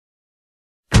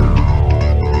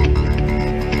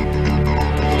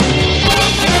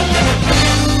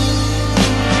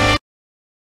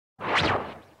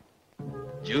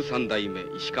三代目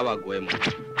石川五右衛門、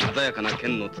鮮やかな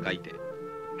剣の使い手。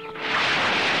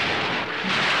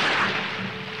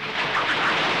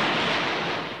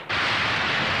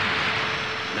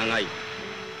長い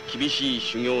厳しい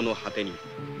修行の果てに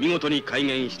見事に改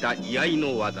元した居合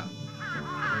の技。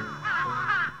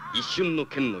一瞬の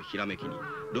剣のひらめきに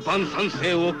ルパン三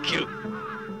世を斬る。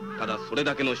ただそれ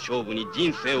だけの勝負に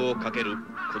人生をかける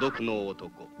孤独の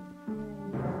男。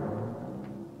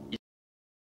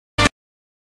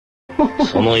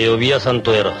その呼び屋さん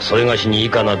とやら、それがしに以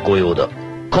下な御用だ。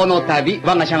この度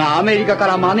我が社がアメリカか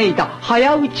ら招いた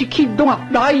早打ちキッドが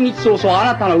来日早々あ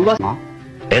なたの噂が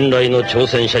遠来の挑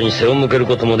戦者に背を向ける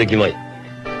こともできまい。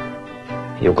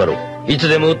よかろう、いつ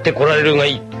でも打ってこられるが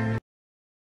いい。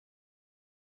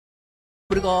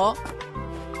これか？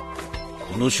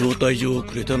この招待状を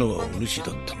くれたのはお主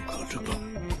だったのか、ルパ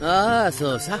ン。ああ、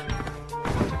そうさ。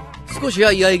少し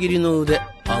は居合切りの腕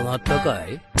上がったか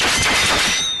い？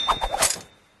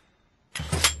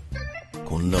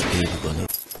こんなテープかな。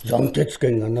斬鉄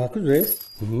剣が鳴くぜ。ル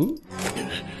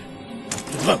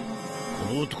パン、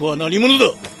この男は何者だ？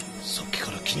さっき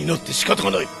から気になって仕方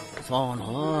がない。さあ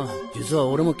な、実は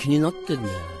俺も気になってん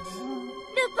だよ。ル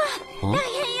パン、大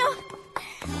変よ。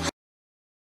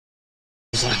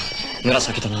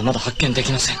紫殿はまだ発見で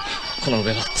きません。この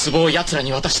上は壺を奴ら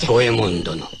に渡して。五右衛門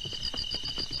殿。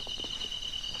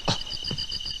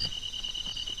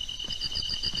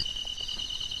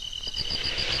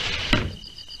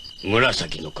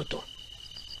紫のこと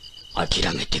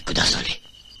諦めてくだされ。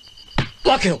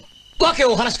訳を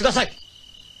お話しください。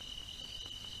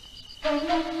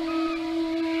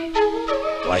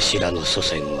わしらの祖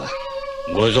先は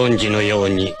ご存知のよう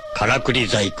にからくり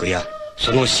細工や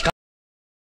その鹿。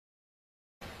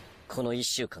この1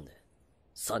週間で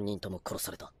3人とも殺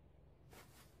された。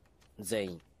全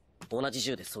員同じ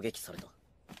銃で狙撃された。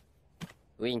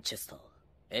ウィンチェスタ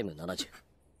ー M70。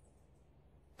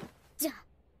じゃあ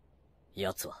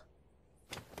奴は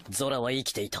ゾラは生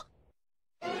きていた。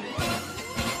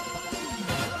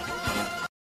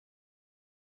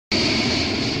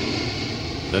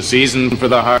The season for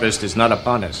the harvest is not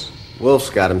upon us. Wolf's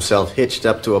got himself hitched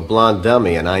up to a blonde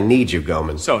dummy, and I need you,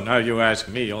 Goemon. So now you ask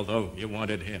me, although you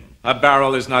wanted him. A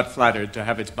barrel is not flattered to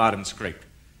have its bottom scraped.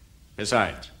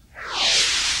 Besides,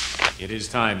 it is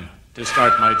time to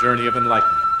start my journey of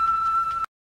enlightenment.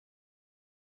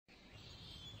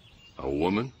 A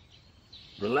woman?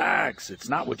 Relax, it's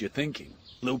not what you're thinking.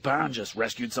 Lupin just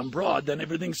rescued some broad, then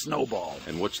everything snowballed.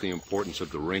 And what's the importance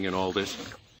of the ring in all this?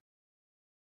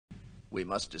 We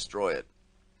must destroy it.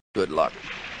 Good luck.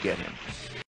 Get him.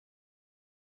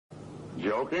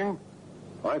 Joking?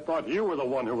 I thought you were the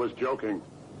one who was joking.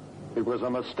 It was a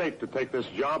mistake to take this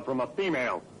job from a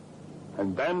female.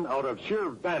 And then, out of sheer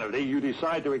vanity, you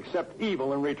decide to accept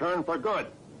evil in return for good.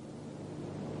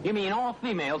 You mean all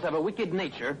females have a wicked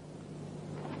nature?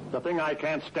 The thing I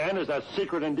can't stand is that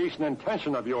secret indecent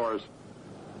intention of yours.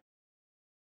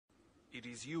 It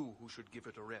is you who should give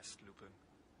it a rest, Lupin.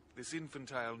 This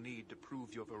infantile need to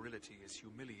prove your virility is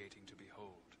humiliating to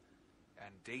behold,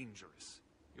 and dangerous.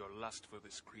 Your lust for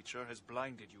this creature has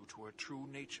blinded you to her true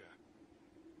nature.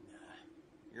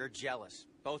 You're jealous,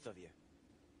 both of you.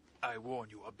 I warn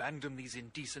you, abandon these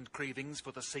indecent cravings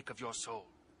for the sake of your soul.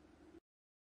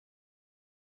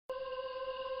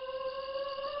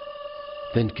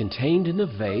 Then contained in the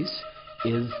vase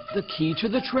is the key to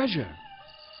the treasure.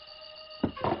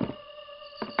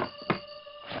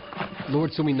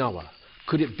 Lord Suminawa,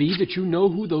 could it be that you know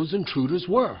who those intruders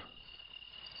were?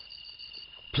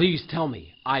 Please tell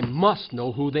me. I must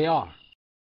know who they are.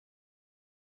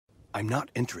 I'm not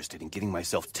interested in getting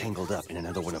myself tangled up in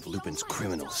another one of Lupin's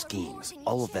criminal schemes.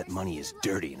 All of that money is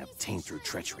dirty and obtained through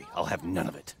treachery. I'll have none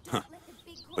of it. Huh.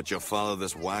 But you'll follow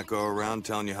this wacko around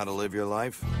telling you how to live your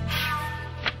life?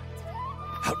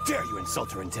 How dare you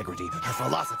insult her integrity? Her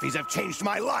philosophies have changed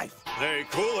my life! Hey,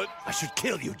 cool it! I should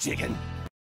kill you, Jigen!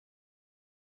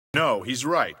 No, he's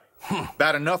right.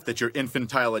 Bad enough that your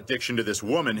infantile addiction to this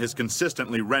woman has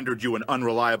consistently rendered you an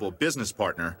unreliable business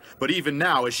partner. But even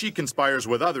now, as she conspires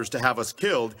with others to have us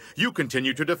killed, you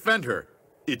continue to defend her.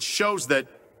 It shows that...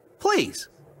 Please,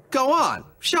 go on.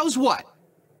 Shows what?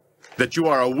 That you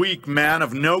are a weak man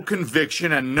of no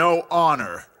conviction and no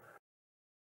honor.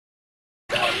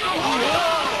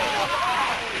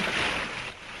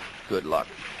 Good luck.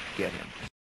 Get him.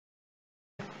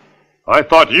 I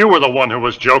thought you were the one who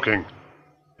was joking.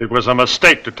 It was a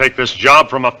mistake to take this job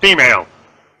from a female.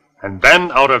 And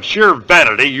then, out of sheer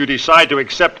vanity, you decide to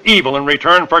accept evil in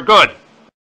return for good.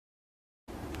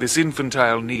 This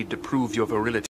infantile need to prove your virility